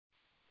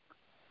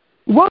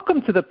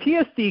Welcome to the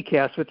PSD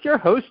Cast with your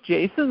host,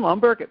 Jason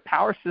Lundberg at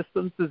Power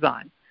Systems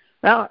Design.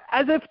 Now,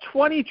 as if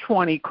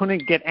 2020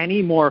 couldn't get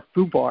any more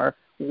FUBAR,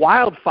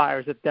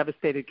 wildfires have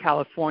devastated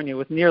California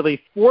with nearly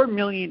 4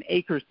 million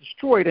acres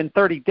destroyed and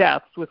 30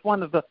 deaths, with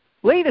one of the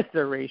latest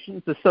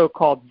iterations, the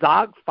so-called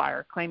Zogg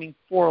fire, claiming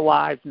 4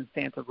 lives in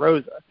Santa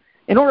Rosa.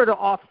 In order to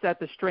offset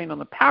the strain on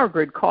the power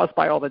grid caused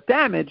by all the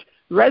damage,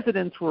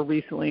 residents were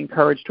recently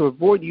encouraged to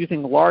avoid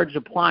using large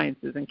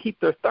appliances and keep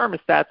their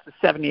thermostats to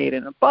 78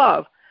 and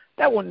above.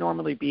 That wouldn't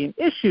normally be an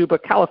issue,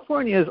 but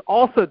California is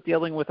also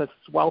dealing with a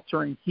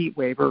sweltering heat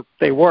wave, or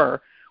they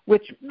were,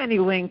 which many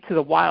link to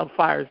the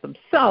wildfires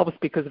themselves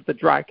because of the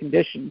dry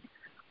conditions.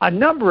 A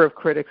number of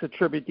critics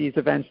attribute these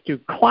events to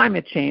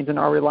climate change and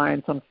our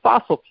reliance on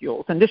fossil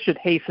fuels, and this should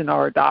hasten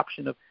our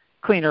adoption of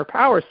cleaner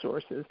power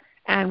sources.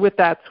 And with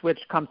that switch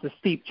comes the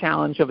steep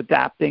challenge of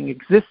adapting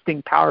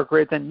existing power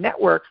grids and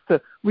networks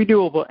to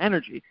renewable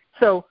energy.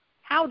 So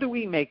how do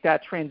we make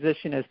that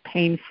transition as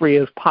pain-free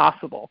as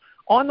possible?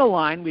 On the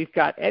line, we've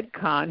got Ed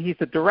Kahn. He's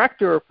the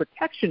Director of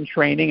Protection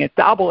Training at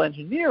Doble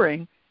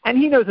Engineering, and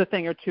he knows a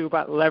thing or two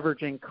about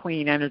leveraging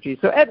clean energy.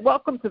 So, Ed,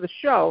 welcome to the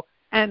show.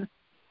 And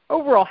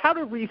overall, how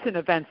do recent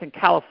events in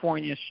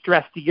California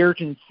stress the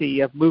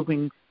urgency of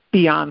moving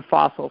beyond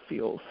fossil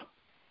fuels?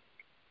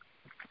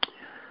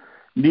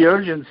 The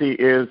urgency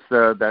is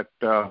that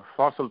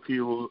fossil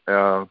fuel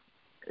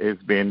has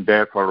been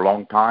there for a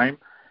long time.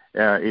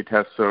 It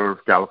has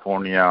served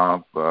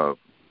California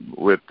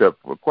with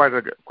quite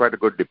a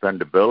good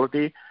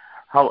dependability.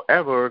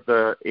 However,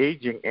 the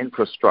aging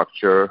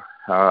infrastructure,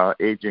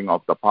 aging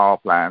of the power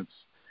plants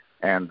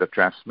and the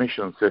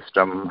transmission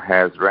system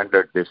has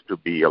rendered this to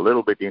be a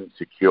little bit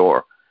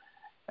insecure.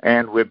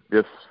 And with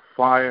this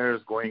fires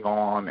going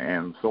on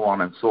and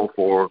so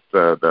forth,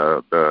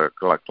 the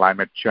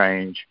climate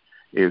change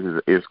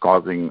is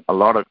causing a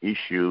lot of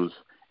issues,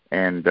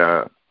 and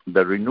the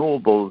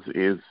renewables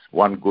is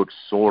one good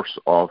source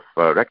of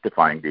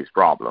rectifying these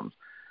problems.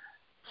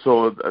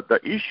 So the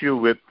issue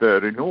with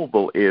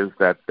renewable is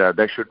that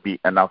there should be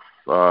enough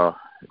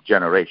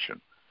generation,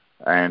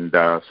 and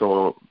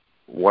so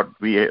what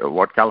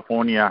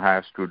California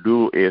has to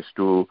do is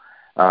to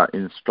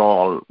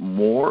install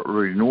more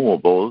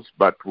renewables,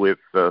 but with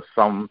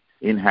some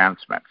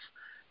enhancements.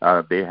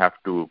 They have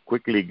to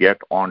quickly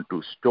get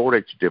onto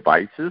storage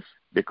devices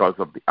because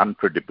of the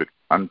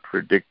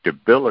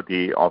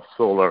unpredictability of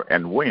solar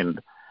and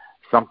wind.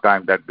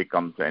 Sometimes that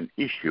becomes an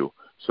issue.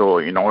 So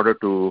in order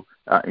to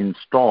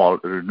install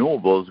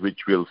renewables,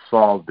 which will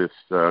solve this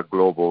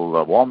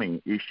global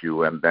warming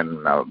issue and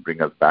then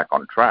bring us back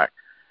on track,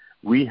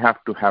 we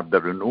have to have the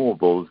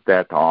renewables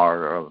that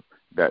are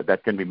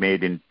that can be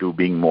made into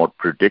being more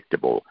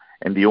predictable.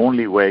 And the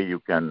only way you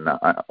can,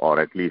 or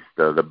at least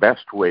the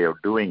best way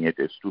of doing it,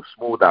 is to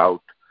smooth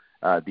out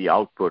the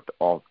output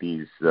of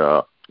these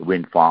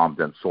wind farms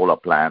and solar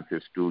plants,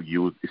 is to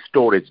use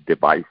storage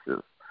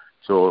devices.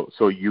 So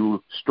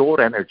you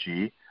store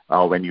energy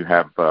when you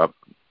have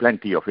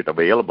plenty of it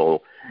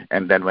available,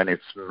 and then when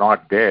it's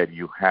not there,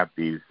 you have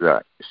these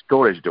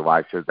storage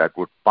devices that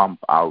would pump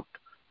out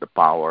the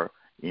power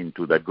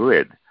into the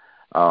grid.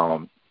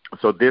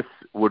 So this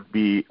would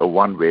be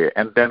one way.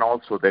 And then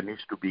also there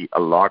needs to be a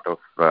lot of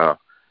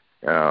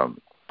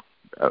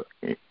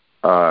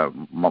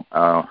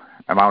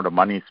amount of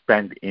money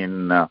spent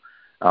in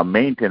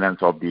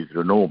maintenance of these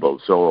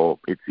renewables. So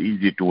it's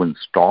easy to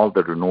install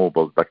the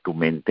renewables, but to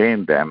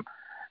maintain them,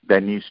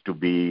 there needs to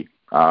be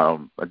a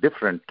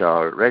different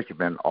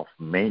regimen of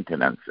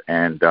maintenance.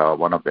 And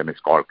one of them is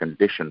called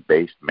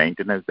condition-based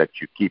maintenance, that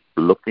you keep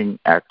looking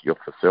at your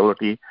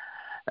facility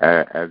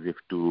as if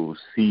to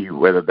see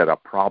whether there are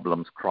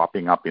problems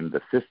cropping up in the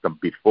system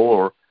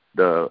before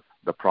the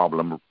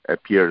problem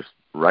appears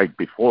right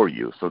before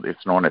you. So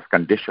it's known as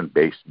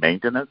condition-based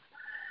maintenance.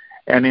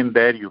 And in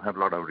there you have a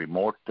lot of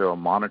remote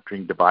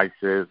monitoring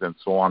devices and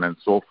so on and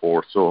so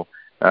forth. So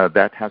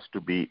that has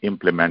to be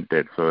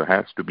implemented. So it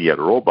has to be a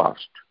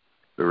robust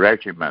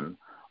regimen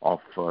of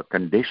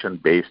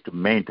condition-based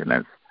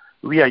maintenance.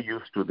 We are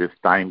used to this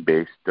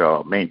time-based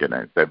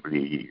maintenance.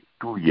 Every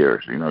 2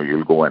 years,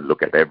 you'll go and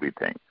look at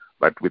everything.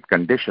 But with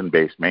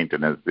condition-based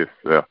maintenance,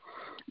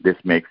 this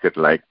makes it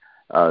like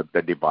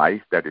the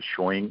device that is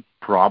showing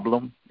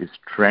problem is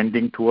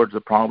trending towards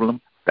a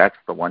problem. That's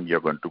the one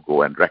you're going to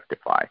go and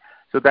rectify.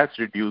 So that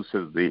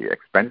reduces the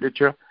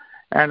expenditure,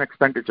 and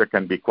expenditure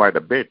can be quite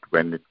a bit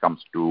when it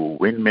comes to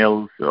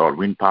windmills or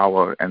wind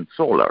power and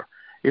solar.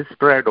 It's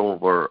spread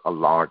over a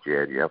large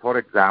area. For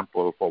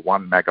example, for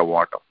 1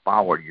 megawatt of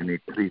power, you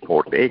need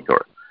 3/4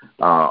 acre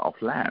of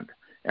land.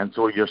 And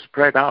so you're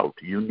spread out.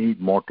 You need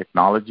more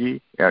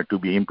technology to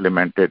be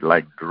implemented,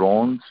 like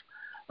drones,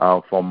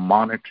 for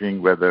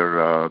monitoring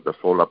whether the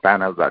solar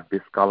panels are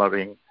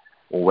discoloring,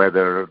 or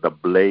whether the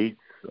blades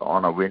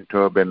on a wind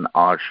turbine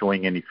are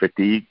showing any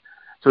fatigue.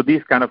 So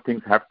these kind of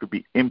things have to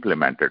be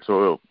implemented.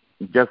 So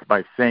just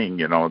by saying,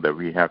 that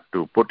we have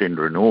to put in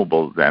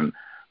renewables and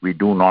we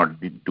do not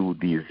do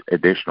these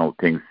additional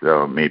things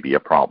may be a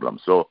problem.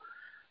 So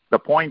the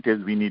point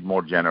is we need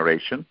more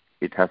generation.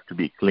 it has to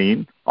be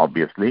clean,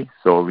 obviously,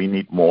 so we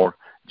need more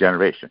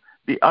generation.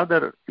 The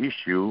other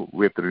issue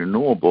with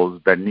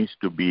renewables that needs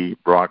to be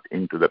brought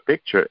into the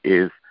picture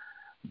is,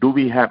 do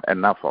we have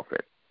enough of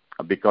it?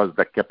 Because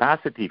the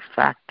capacity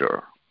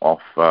factor of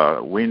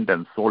wind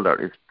and solar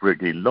is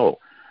pretty low.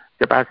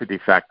 Capacity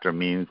factor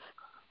means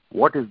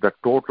what is the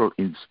total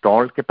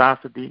installed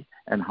capacity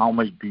and how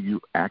much do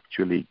you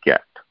actually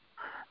get.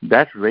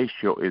 That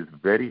ratio is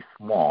very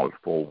small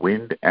for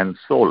wind and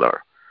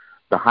solar.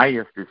 The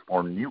highest is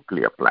for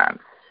nuclear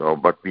plants. So,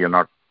 but we are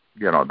not,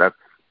 we are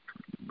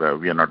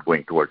not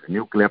going towards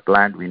nuclear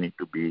plant. We need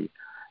to be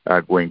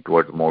going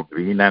towards more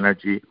green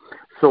energy.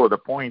 So the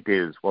point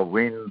is, for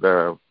wind,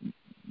 the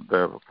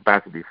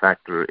capacity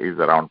factor is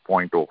around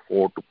 0.04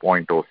 to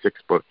 0.06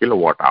 per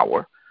kilowatt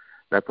hour.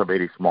 That's a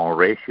very small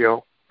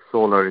ratio.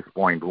 Solar is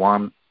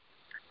 0.1.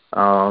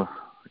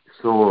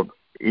 So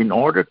in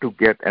order to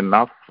get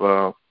enough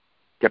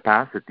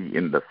capacity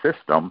in the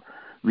system,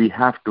 we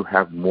have to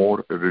have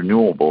more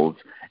renewables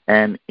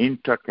and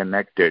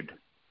interconnected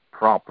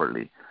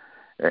properly.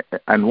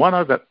 And one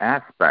other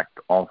aspect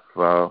of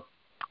the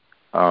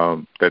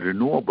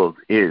renewables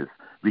is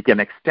we can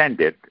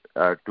extend it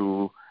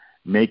to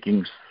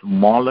making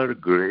smaller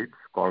grids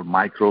called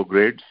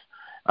microgrids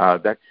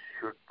that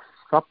should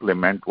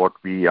supplement what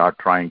we are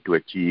trying to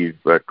achieve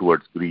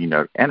towards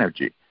greener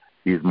energy.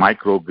 These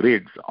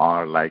microgrids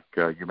are like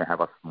you may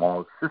have a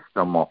small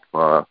system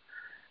of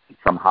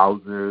some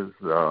houses,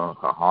 a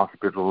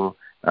hospital.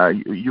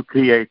 You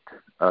create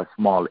a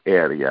small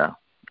area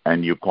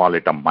and you call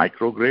it a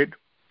microgrid.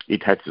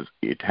 It has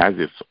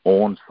its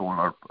own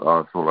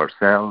solar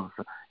cells.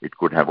 It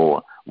could have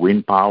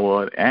wind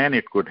power, and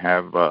it could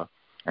have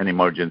an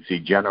emergency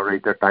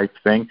generator type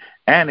thing,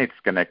 and it's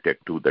connected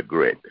to the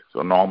grid.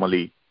 So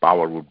normally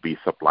power would be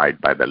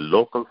supplied by the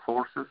local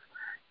sources.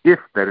 If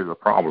there is a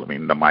problem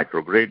in the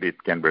microgrid,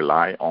 it can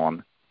rely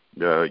on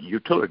the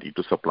utility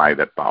to supply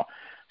that power.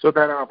 So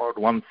there are about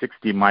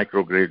 160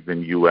 microgrids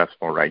in U.S.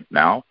 for right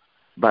now.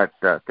 But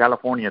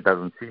California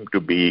doesn't seem to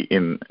be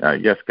in.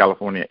 Yes,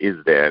 California is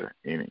there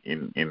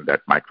in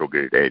that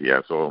microgrid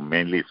area. So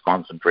mainly it's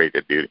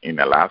concentrated in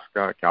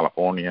Alaska,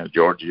 California,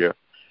 Georgia,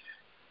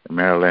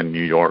 Maryland,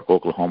 New York,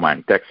 Oklahoma,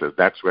 and Texas.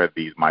 That's where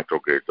these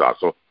microgrids are.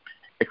 So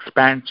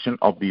expansion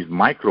of these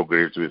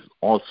microgrids will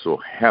also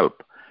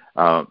help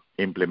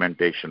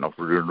implementation of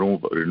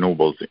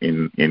renewables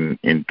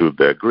into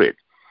the grid.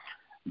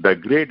 The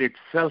grid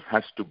itself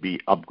has to be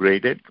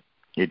upgraded.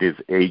 It is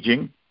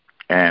aging.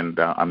 And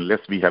unless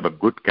we have a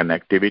good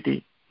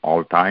connectivity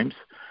all times,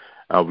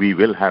 we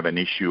will have an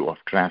issue of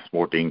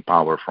transporting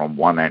power from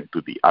one end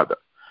to the other.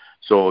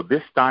 So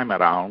this time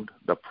around,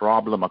 the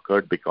problem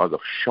occurred because of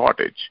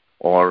shortage,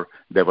 or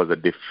there was a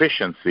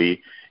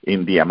deficiency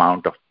in the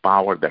amount of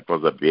power that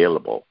was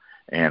available.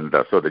 And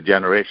so the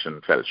generation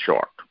fell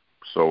short.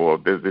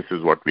 So this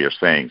is what we are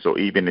saying. So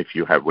even if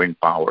you have wind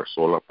power,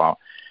 solar power,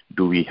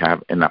 do we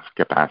have enough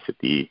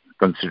capacity,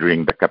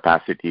 considering the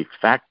capacity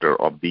factor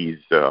of these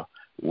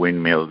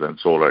windmills and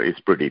solar is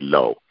pretty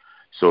low.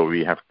 So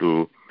we have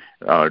to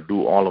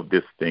do all of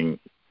this thing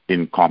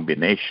in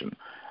combination.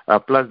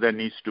 Plus, there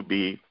needs to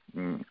be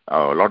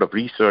a lot of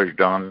research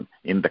done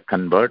in the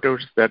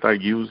converters that are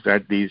used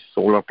at these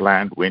solar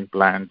plant, wind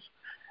plants.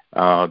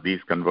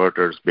 These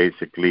converters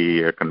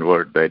basically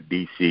convert the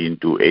DC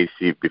into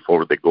AC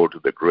before they go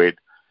to the grid.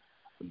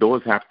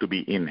 Those have to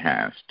be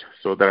enhanced.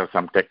 So there are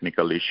some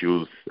technical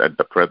issues at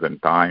the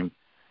present time.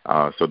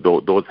 So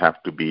those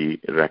have to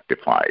be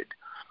rectified.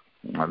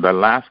 The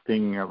last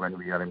thing when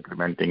we are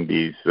implementing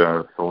these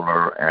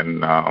solar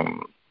and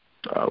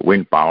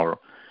wind power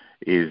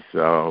is,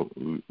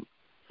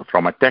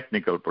 from a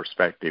technical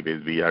perspective,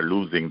 is we are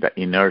losing the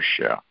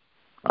inertia.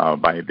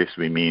 By this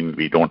we mean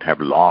we don't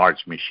have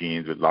large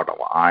machines with a lot of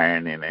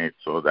iron in it,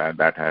 so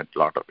that had a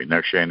lot of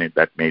inertia in it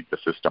that made the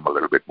system a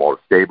little bit more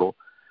stable.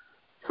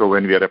 So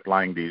when we are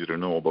applying these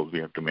renewables, we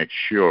have to make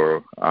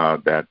sure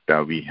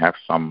that we have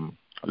some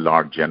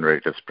large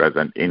generators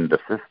present in the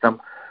system,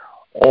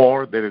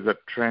 or there is a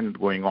trend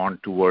going on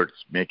towards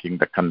making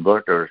the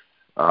converters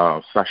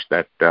such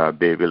that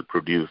they will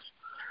produce,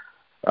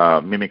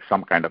 mimic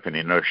some kind of an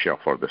inertia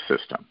for the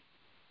system.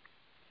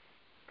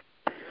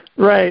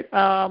 Right.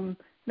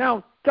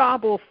 Now,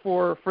 Doble,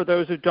 for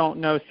those who don't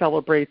know,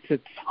 celebrates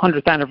its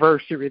 100th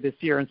anniversary this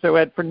year. And so,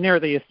 Ed, for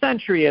nearly a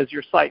century, as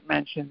your site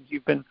mentions,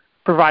 you've been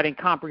providing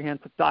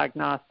comprehensive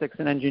diagnostics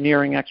and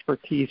engineering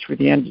expertise for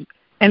the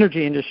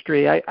energy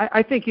industry.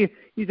 I think you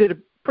did a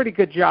pretty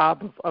good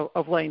job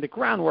of laying the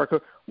groundwork.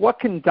 What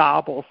can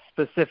Doble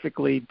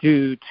specifically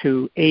do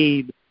to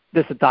aid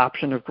this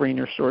adoption of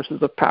greener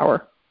sources of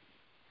power?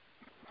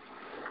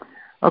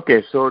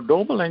 Okay, so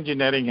Doble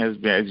Engineering has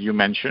been, as you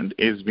mentioned,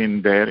 has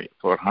been there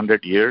for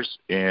 100 years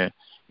in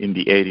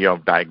the area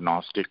of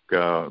diagnostic,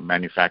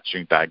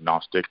 manufacturing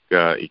diagnostic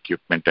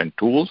equipment and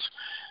tools.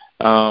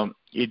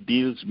 It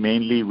deals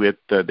mainly with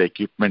the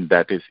equipment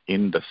that is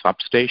in the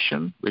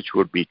substation, which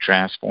would be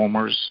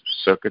transformers,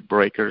 circuit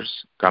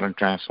breakers, current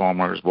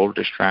transformers,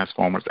 voltage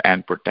transformers,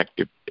 and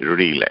protective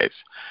relays.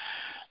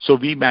 So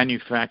we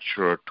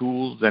manufacture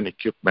tools and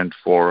equipment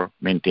for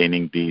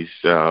maintaining these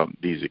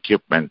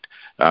equipment,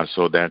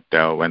 so that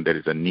when there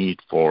is a need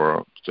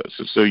for,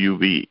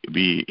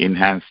 we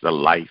enhance the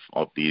life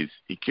of these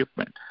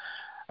equipment.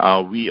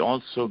 We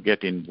also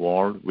get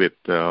involved with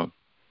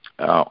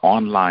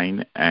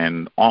online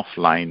and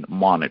offline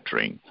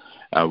monitoring,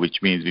 which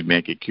means we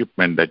make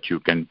equipment that you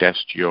can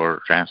test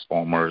your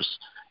transformers,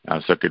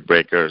 circuit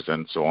breakers,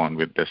 and so on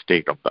with the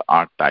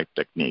state-of-the-art type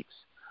techniques.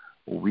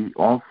 We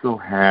also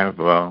have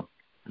a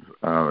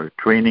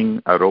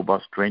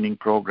robust training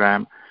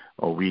program.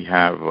 We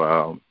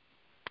have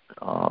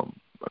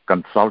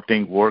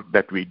consulting work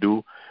that we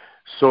do.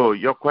 So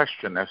your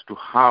question as to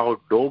how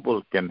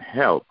Doble can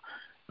help,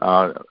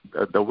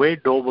 the way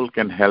Doble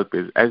can help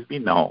is, as we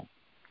know,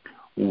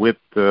 with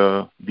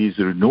these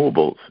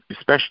renewables,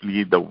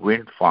 especially the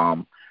wind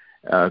farm,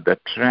 the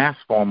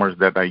transformers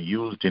that are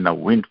used in a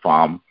wind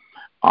farm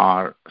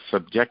are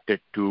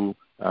subjected to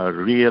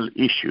real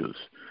issues.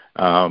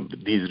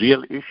 These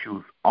real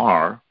issues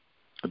are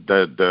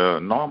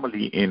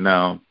normally in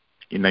a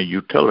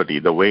utility,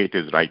 the way it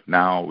is right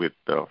now with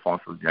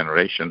fossil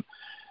generation,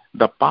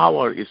 the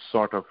power is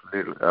sort of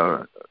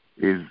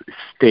is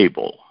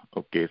stable.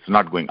 Okay, it's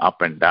not going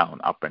up and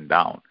down, up and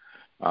down.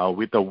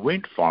 With a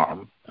wind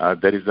farm,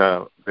 there's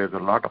a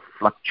lot of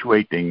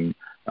fluctuating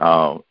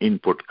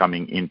input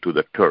coming into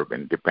the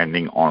turbine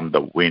depending on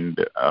the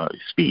wind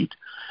speed.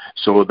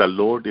 So the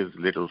load is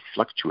little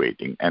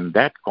fluctuating, and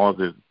that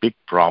causes big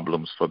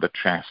problems for the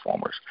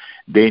transformers.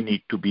 They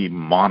need to be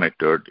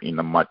monitored in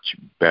a much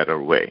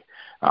better way,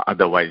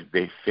 otherwise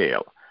they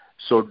fail.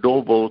 So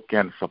Doble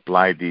can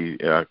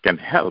can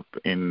help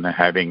in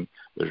having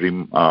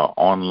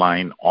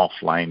online,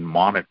 offline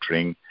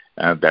monitoring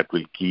that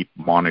will keep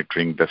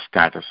monitoring the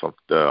status of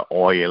the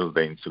oil,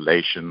 the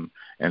insulation,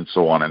 and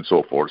so on and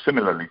so forth.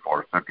 Similarly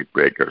for circuit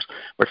breakers.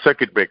 But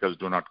circuit breakers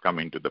do not come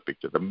into the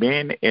picture. The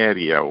main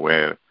area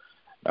where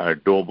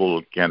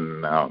Doble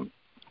can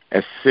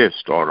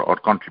assist or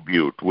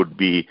contribute would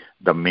be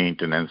the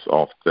maintenance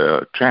of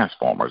the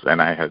transformers.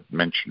 And I had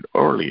mentioned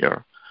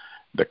earlier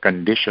the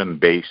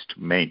condition-based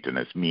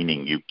maintenance,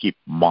 meaning you keep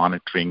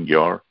monitoring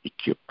your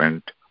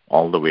equipment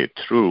all the way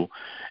through,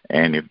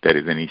 and if there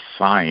is any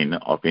sign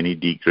of any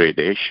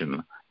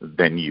degradation,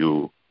 then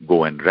you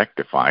go and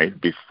rectify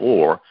it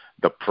before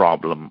the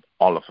problem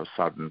all of a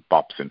sudden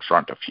pops in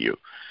front of you.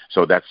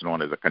 So that's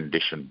known as a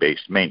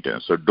condition-based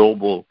maintenance. So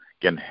Doble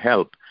can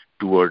help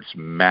towards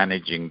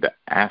managing the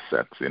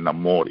assets in a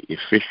more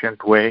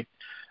efficient way,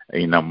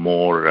 in a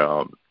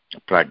more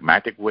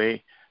pragmatic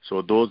way.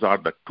 So those are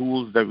the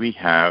tools that we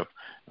have,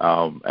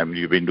 and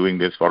we've been doing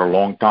this for a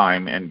long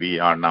time, and we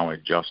are now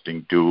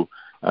adjusting to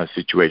a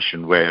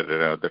situation where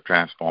the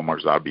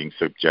transformers are being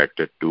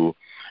subjected to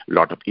a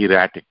lot of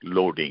erratic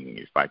loading,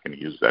 if I can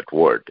use that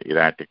word,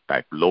 erratic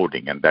type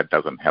loading, and that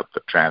doesn't help the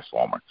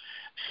transformer.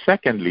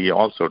 Secondly,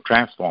 also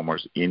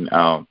transformers in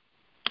a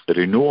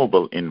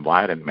renewable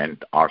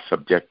environment are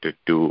subjected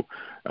to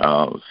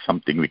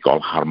something we call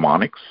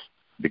harmonics,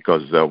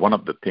 because one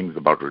of the things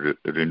about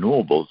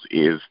renewables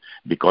is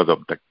because of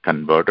the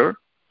converter,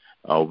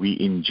 we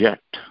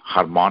inject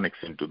harmonics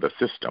into the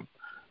system.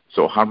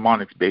 So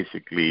harmonics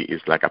basically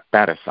is like a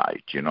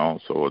parasite,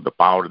 so the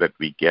power that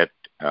we get,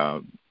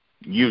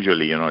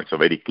 usually, it's a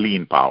very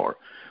clean power.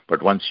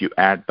 But once you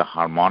add the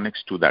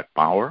harmonics to that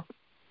power,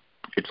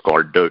 it's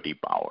called dirty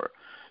power.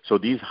 So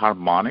these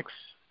harmonics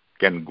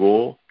can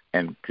go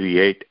and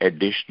create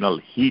additional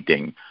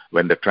heating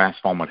when the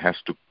transformer has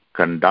to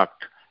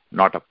conduct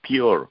not a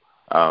pure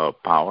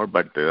power,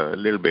 but a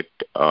little bit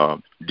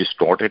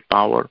distorted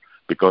power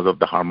because of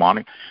the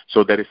harmonic.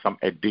 So there is some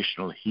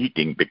additional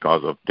heating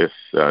because of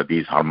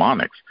these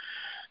harmonics.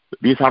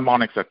 These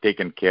harmonics are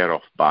taken care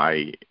of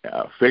by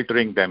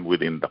filtering them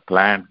within the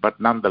plant, but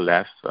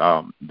nonetheless,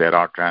 there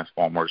are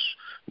transformers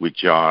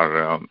which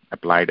are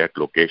applied at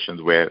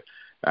locations where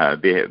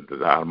the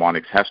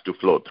harmonics has to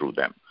flow through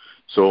them.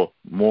 So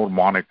more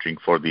monitoring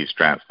for these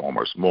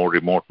transformers, more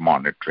remote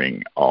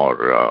monitoring,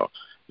 or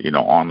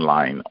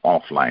online,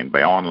 offline.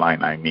 By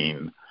online, I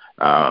mean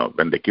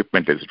when the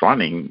equipment is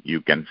running,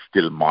 you can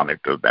still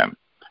monitor them,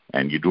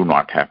 and you do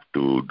not have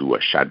to do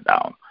a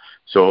shutdown.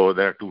 So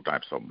there are two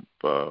types of,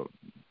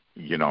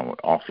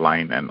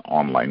 offline and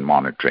online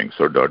monitoring.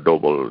 So the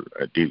Doble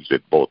deals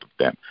with both of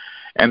them.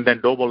 And then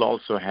Doble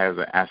also has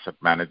asset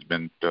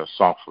management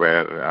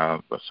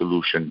software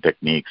solution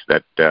techniques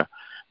that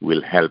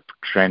will help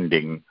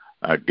trending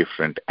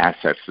different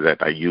assets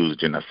that are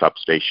used in a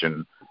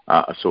substation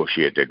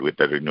associated with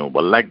the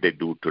renewable, like they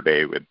do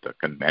today with the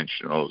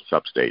conventional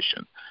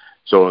substation.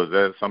 So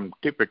there's some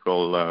there's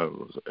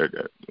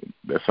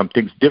some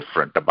things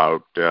different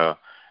about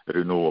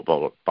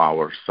renewable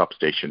power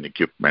substation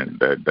equipment,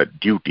 the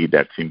duty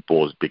that's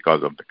imposed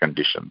because of the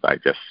conditions I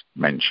just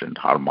mentioned,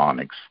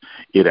 harmonics,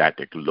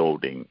 erratic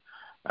loading,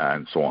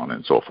 and so on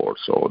and so forth.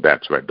 So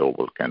that's where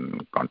Doble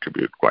can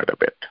contribute quite a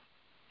bit.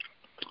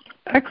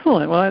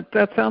 Excellent. Well,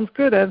 that sounds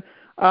good, Ed.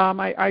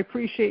 I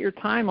appreciate your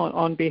time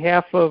on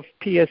behalf of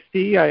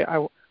PSD.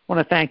 I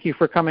want to thank you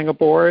for coming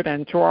aboard.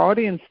 And to our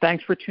audience,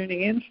 thanks for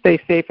tuning in. Stay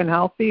safe and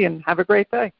healthy, and have a great day.